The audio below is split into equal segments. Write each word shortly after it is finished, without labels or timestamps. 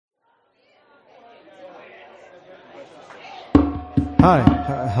Hi.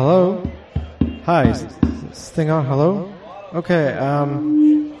 Hello? Hi. Is this thing on? Hello? Okay,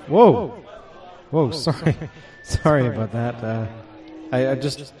 Whoa. Whoa, sorry. Sorry about that. I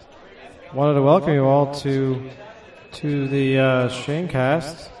just wanted to welcome you all to the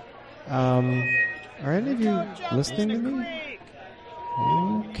Shanecast. Are any of you listening to me?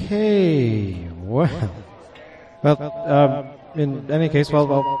 Okay. Well, in any case,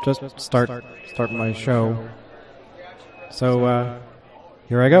 I'll just start my show. So,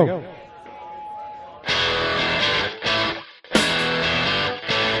 here I go.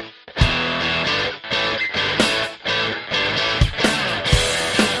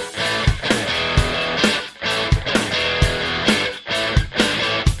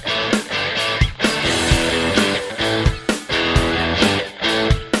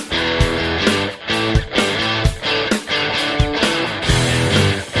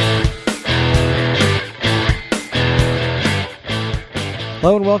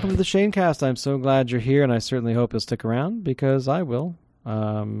 Hello and welcome to the Shanecast. I'm so glad you're here, and I certainly hope you'll stick around, because I will.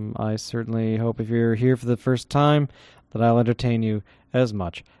 I certainly hope if you're here for the first time that I'll entertain you as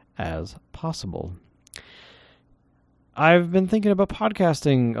much as possible. I've been thinking about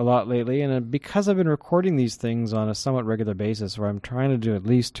podcasting a lot lately, and because I've been recording these things on a somewhat regular basis, where I'm trying to do at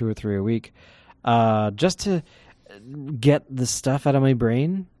least 2 or 3 a week, just to get the stuff out of my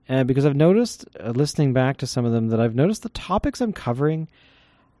brain, because I've noticed, listening back to some of them, that I've noticed the topics I'm covering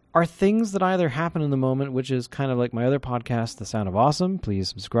are things that either happen in the moment, which is kind of like my other podcast, The Sound of Awesome. Please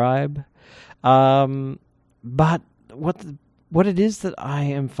subscribe. But what it is that I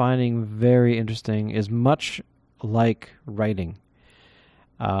am finding very interesting is much like writing.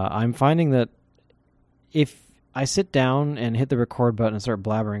 I'm finding that if I sit down and hit the record button and start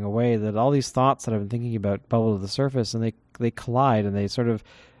blabbering away, that all these thoughts that I've been thinking about bubble to the surface, and they collide, and they sort of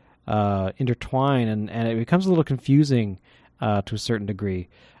intertwine, and it becomes a little confusing to a certain degree.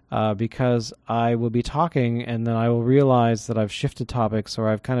 Because I will be talking and then I will realize that I've shifted topics, or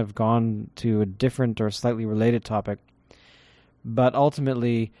I've kind of gone to a different or slightly related topic. But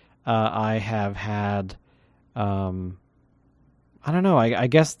ultimately, I have had, I don't know, I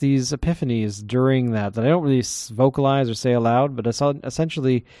guess these epiphanies during that I don't really vocalize or say aloud, but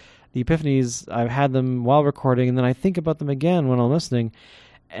essentially the epiphanies, I've had them while recording, and then I think about them again when I'm listening.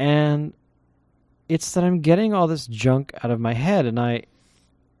 And it's that I'm getting all this junk out of my head, and I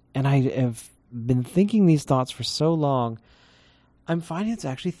have been thinking these thoughts for so long, I'm finding it's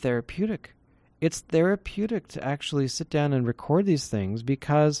actually therapeutic. It's therapeutic to actually sit down and record these things,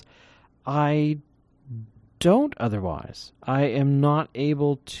 because I don't otherwise. I am not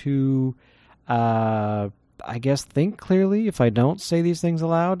able to, I guess, think clearly if I don't say these things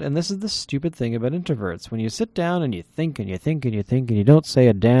aloud. And this is the stupid thing about introverts. When you sit down and you think and you think and you think and you don't say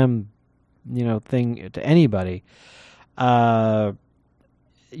a damn, thing to anybody,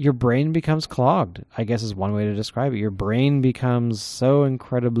 your brain becomes clogged, I guess is one way to describe it. Your brain becomes so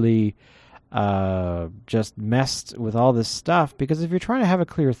incredibly just messed with all this stuff, because if you're trying to have a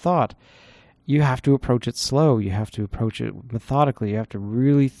clear thought, you have to approach it slow. You have to approach it methodically. You have to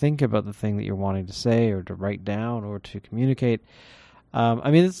really think about the thing that you're wanting to say or to write down or to communicate.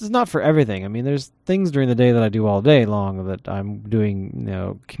 This is not for everything. There's things during the day that I do all day long that I'm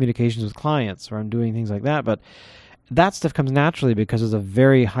doing, communications with clients, or I'm doing things like that, but that stuff comes naturally because there's a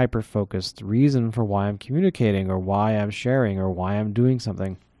very hyper-focused reason for why I'm communicating, or why I'm sharing, or why I'm doing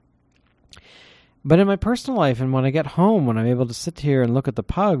something. But in my personal life, and when I get home, when I'm able to sit here and look at the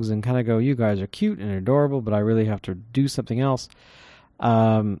pugs and kind of go, you guys are cute and adorable, but I really have to do something else,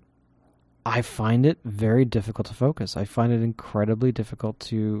 I find it very difficult to focus. I find it incredibly difficult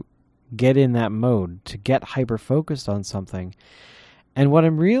to get in that mode, to get hyper-focused on something. And what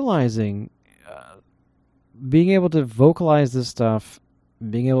I'm realizing, being able to vocalize this stuff,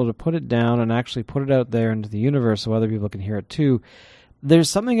 being able to put it down and actually put it out there into the universe so other people can hear it too,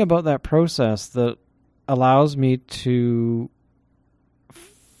 there's something about that process that allows me to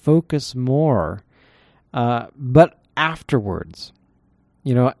focus more, but afterwards.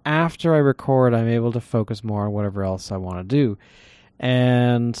 After I record, I'm able to focus more on whatever else I want to do.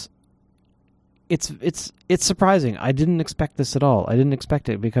 And it's surprising. I didn't expect this at all. I didn't expect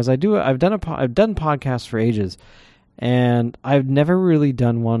it, because I've done podcasts for ages, and I've never really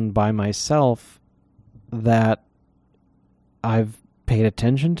done one by myself that I've paid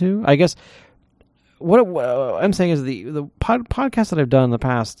attention to. I guess what I'm saying is the podcasts that I've done in the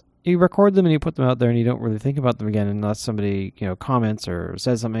past, you record them and you put them out there, and you don't really think about them again unless somebody comments or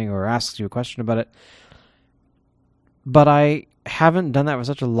says something or asks you a question about it. But I haven't done that for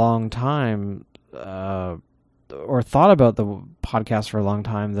such a long time, or thought about the podcast for a long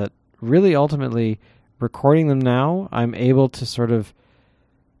time, that really ultimately recording them now, I'm able to sort of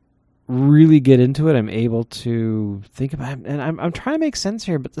really get into it. I'm able to think about it, and I'm trying to make sense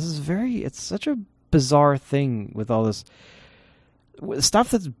here, but this is it's such a bizarre thing with all this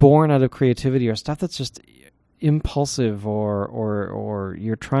stuff that's born out of creativity, or stuff that's just impulsive, or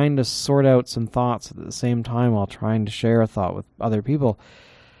you're trying to sort out some thoughts at the same time while trying to share a thought with other people.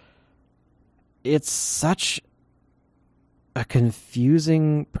 It's such a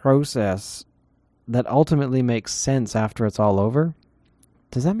confusing process that ultimately makes sense after it's all over.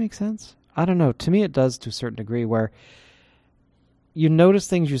 Does that make sense? I don't know. To me, it does to a certain degree, where you notice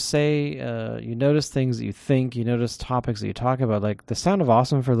things you say, you notice things that you think, you notice topics that you talk about. Like The Sound of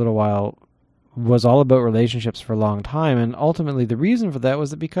Awesome for a little while was all about relationships for a long time, and ultimately the reason for that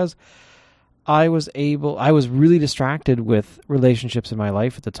was that because I was really distracted with relationships in my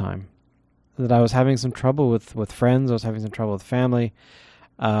life at the time. That I was having some trouble with friends, I was having some trouble with family,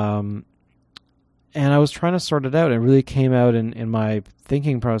 and I was trying to sort it out. It really came out in my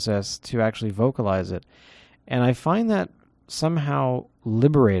thinking process to actually vocalize it. And I find that somehow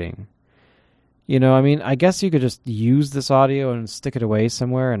liberating. I mean, I guess you could just use this audio and stick it away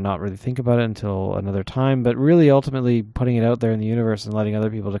somewhere and not really think about it until another time. But really, ultimately, putting it out there in the universe and letting other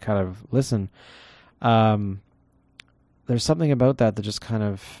people to kind of listen, there's something about that just kind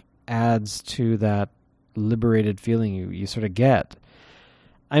of adds to that liberated feeling you sort of get.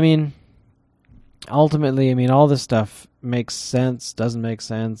 I mean, ultimately, all this stuff makes sense, doesn't make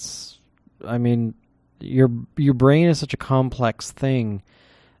sense. I mean, your brain is such a complex thing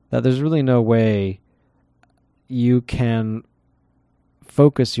that there's really no way you can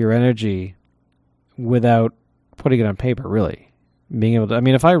focus your energy without putting it on paper, really. Being able to,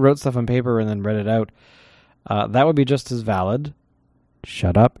 if I wrote stuff on paper and then read it out, that would be just as valid.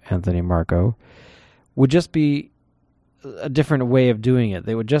 Shut up, Anthony Marco. Would just be a different way of doing it.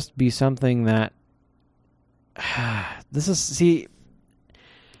 They would just be something that I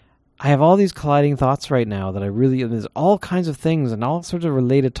have all these colliding thoughts right now that there's all kinds of things and all sorts of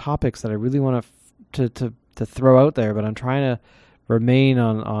related topics that I really want to throw out there, but I'm trying to remain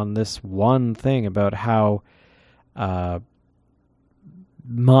on this one thing about how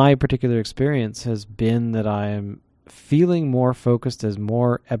my particular experience has been that I am feeling more focused as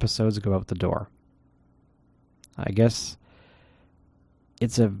more episodes go out the door. I guess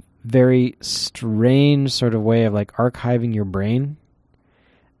it's a very strange sort of way of like archiving your brain.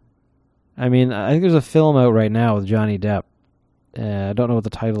 I think there's a film out right now with Johnny Depp. I don't know what the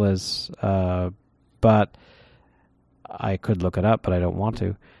title is, but I could look it up, but I don't want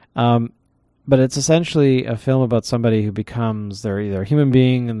to. But it's essentially a film about somebody who becomes, they're either a human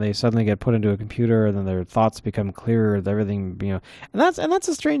being and they suddenly get put into a computer, and then their thoughts become clearer, everything, and that's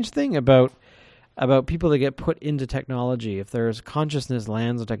a strange thing about people that get put into technology. If there's consciousness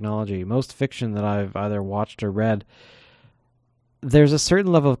lands on technology, most fiction that I've either watched or read, there's a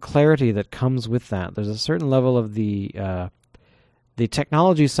certain level of clarity that comes with that. There's a certain level of the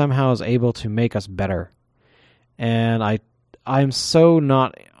technology somehow is able to make us better. And I'm so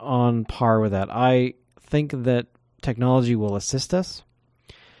not on par with that. I think that technology will assist us.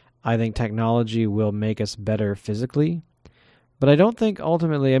 I think technology will make us better physically. But I don't think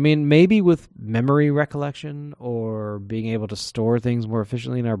ultimately, maybe with memory recollection or being able to store things more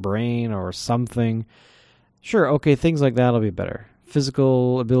efficiently in our brain or something. Sure, okay, things like that will be better.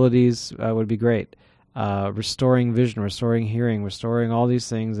 Physical abilities would be great. Restoring vision, restoring hearing, restoring all these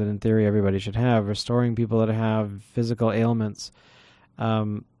things that in theory everybody should have. Restoring people that have physical ailments.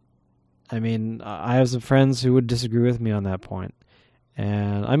 I have some friends who would disagree with me on that point.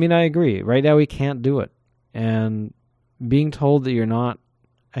 And I agree. Right now we can't do it. And being told that you're not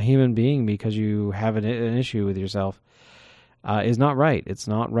a human being because you have an issue with yourself is not right. It's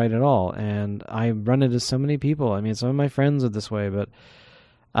not right at all. And I run into so many people. Some of my friends are this way, but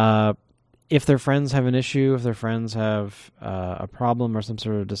if their friends have an issue, if their friends have a problem or some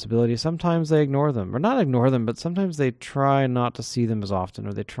sort of disability, sometimes they ignore them. Or not ignore them, but sometimes they try not to see them as often,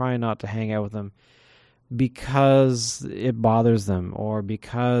 or they try not to hang out with them because it bothers them, or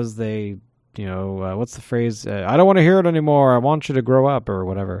because they, what's the phrase? I don't want to hear it anymore. I want you to grow up, or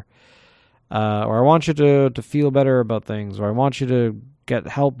whatever. Or I want you to feel better about things, or I want you to get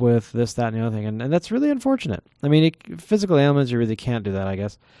help with this, that, and the other thing. And that's really unfortunate. Physical ailments, you really can't do that, I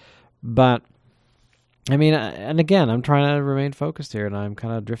guess. But, and again, I'm trying to remain focused here, and I'm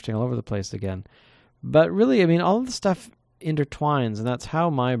kind of drifting all over the place again. But really, all of the stuff intertwines, and that's how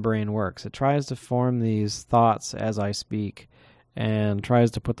my brain works. It tries to form these thoughts as I speak, and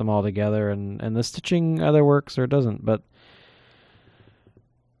tries to put them all together, and the stitching either works or it doesn't. But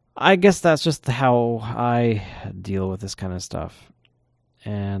I guess that's just how I deal with this kind of stuff.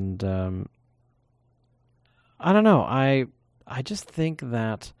 And I don't know. I just think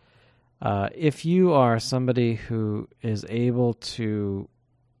that if you are somebody who is able to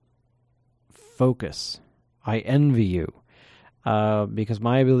focus, I envy you, because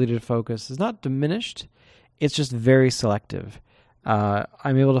my ability to focus is not diminished. It's just very selective.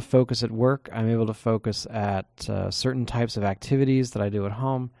 I'm able to focus at work. I'm able to focus at certain types of activities that I do at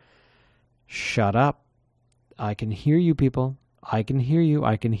home. Shut up. I can hear you, people. I can hear you.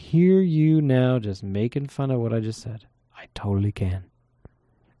 I can hear you now just making fun of what I just said. I totally can.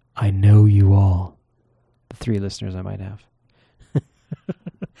 I know you all. The 3 listeners I might have.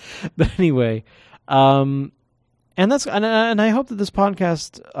 But anyway, and I hope that this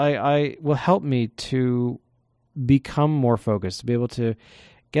podcast I will help me to become more focused, to be able to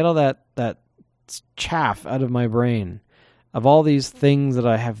get all that chaff out of my brain of all these things that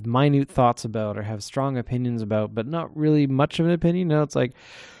I have minute thoughts about or have strong opinions about, but not really much of an opinion. No, it's like,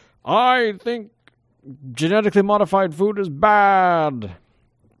 I think genetically modified food is bad.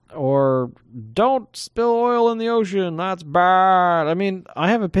 Or, don't spill oil in the ocean, that's bad. I mean, I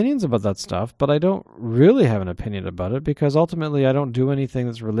have opinions about that stuff, but I don't really have an opinion about it because ultimately I don't do anything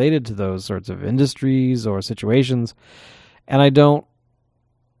that's related to those sorts of industries or situations, and I don't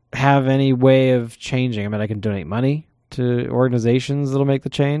have any way of changing. I mean, I can donate money to organizations that'll make the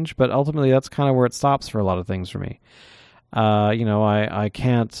change, but ultimately that's kind of where it stops for a lot of things for me. I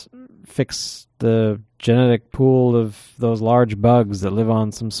can't fix the genetic pool of those large bugs that live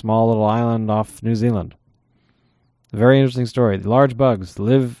on some small little island off New Zealand. Very interesting story. The large bugs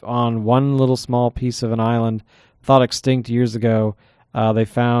live on one little small piece of an island, thought extinct years ago. They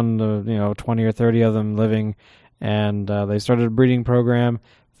found 20 or 30 of them living, and they started a breeding program.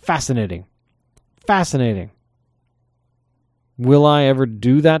 Fascinating. Will I ever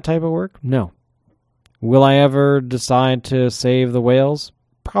do that type of work? No. Will I ever decide to save the whales?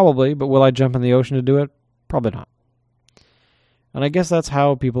 Probably, but will I jump in the ocean to do it? Probably not. And I guess that's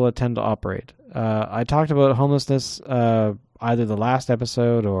how people tend to operate. I talked about homelessness either the last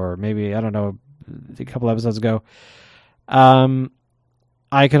episode or maybe, I don't know, a couple episodes ago. I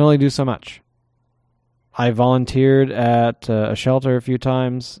can only do so much. I volunteered at a shelter a few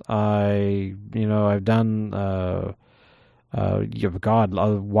times. I've done, a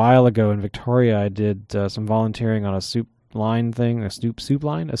while ago in Victoria, I did some volunteering on a soup line thing, a soup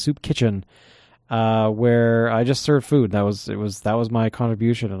kitchen, where I just served food. That was my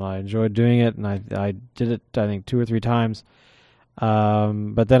contribution, and I enjoyed doing it. And I did it, I think, 2 or 3 times.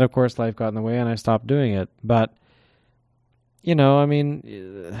 But then, of course, life got in the way, and I stopped doing it. But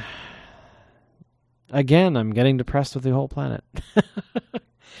again, I'm getting depressed with the whole planet.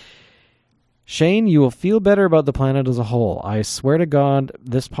 Shane, you will feel better about the planet as a whole. I swear to God,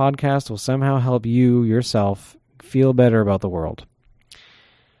 this podcast will somehow help you yourself feel better about the world.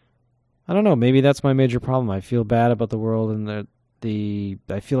 I don't know. Maybe that's my major problem. I feel bad about the world, and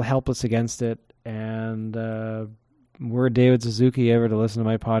I feel helpless against it. And were David Suzuki ever to listen to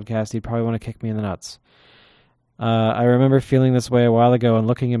my podcast, he'd probably want to kick me in the nuts. I remember feeling this way a while ago and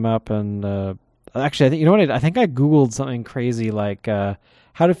looking him up. And actually, I think I Googled something crazy like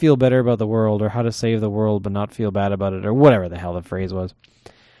how to feel better about the world, or how to save the world but not feel bad about it, or whatever the hell the phrase was.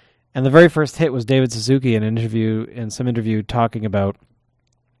 And the very first hit was David Suzuki in some interview talking about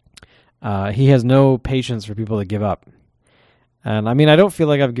he has no patience for people to give up. And I mean, I don't feel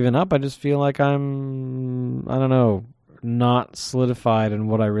like I've given up. I just feel like I'm, I don't know, not solidified in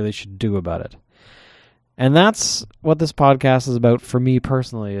what I really should do about it. And that's what this podcast is about for me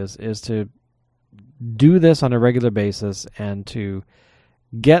personally, is to do this on a regular basis and to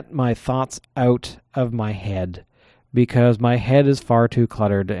get my thoughts out of my head, because my head is far too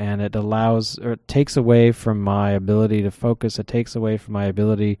cluttered, and it takes away from my ability to focus. It takes away from my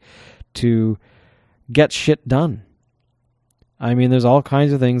ability to get shit done. I mean, there's all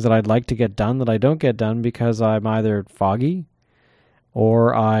kinds of things that I'd like to get done that I don't get done because I'm either foggy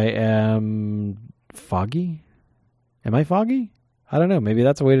or I am foggy. Am I foggy? I don't know. Maybe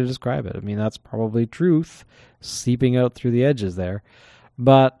that's a way to describe it. I mean, that's probably truth seeping out through the edges there.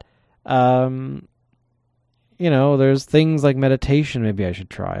 But, there's things like meditation maybe I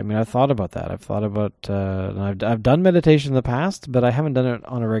should try. I mean, I've thought about that. I've thought about, I've done meditation in the past, but I haven't done it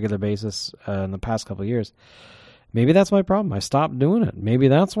on a regular basis in the past couple of years. Maybe that's my problem. I stopped doing it. Maybe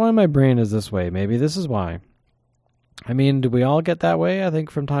that's why my brain is this way. Maybe this is why. I mean, do we all get that way? I think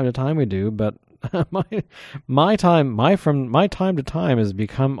from time to time we do, but my time to time has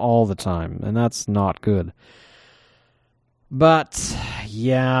become all the time, and that's not good. But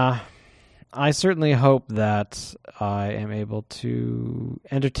yeah, I certainly hope that I am able to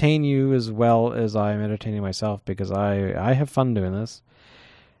entertain you as well as I am entertaining myself, because I have fun doing this.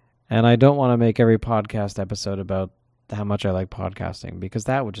 And I don't want to make every podcast episode about how much I like podcasting, because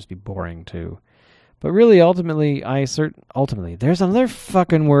that would just be boring too. But really, ultimately, there's another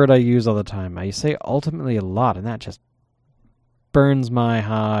fucking word I use all the time. I say ultimately a lot, and that just burns my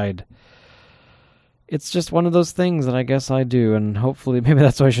hide. It's just one of those things that I guess I do, and hopefully, maybe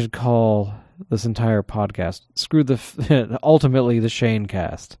that's what I should call this entire podcast. Screw ultimately the Shane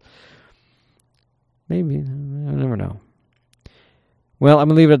cast. Maybe, I never know. Well, I'm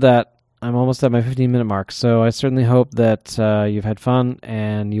going to leave it at that. I'm almost at my 15-minute mark, so I certainly hope that you've had fun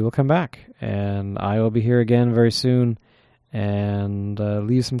and you will come back. And I will be here again very soon. And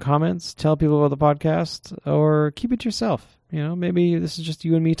leave some comments, tell people about the podcast, or keep it to yourself. Maybe this is just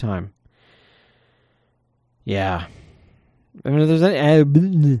you and me time. Yeah. I mean,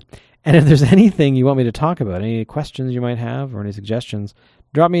 if there's anything you want me to talk about, any questions you might have, or any suggestions,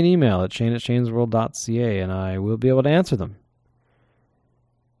 drop me an email at shane@shanesworld.ca, and I will be able to answer them.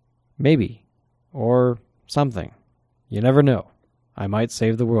 Maybe. Or something. You never know. I might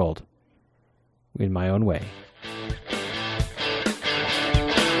save the world in my own way.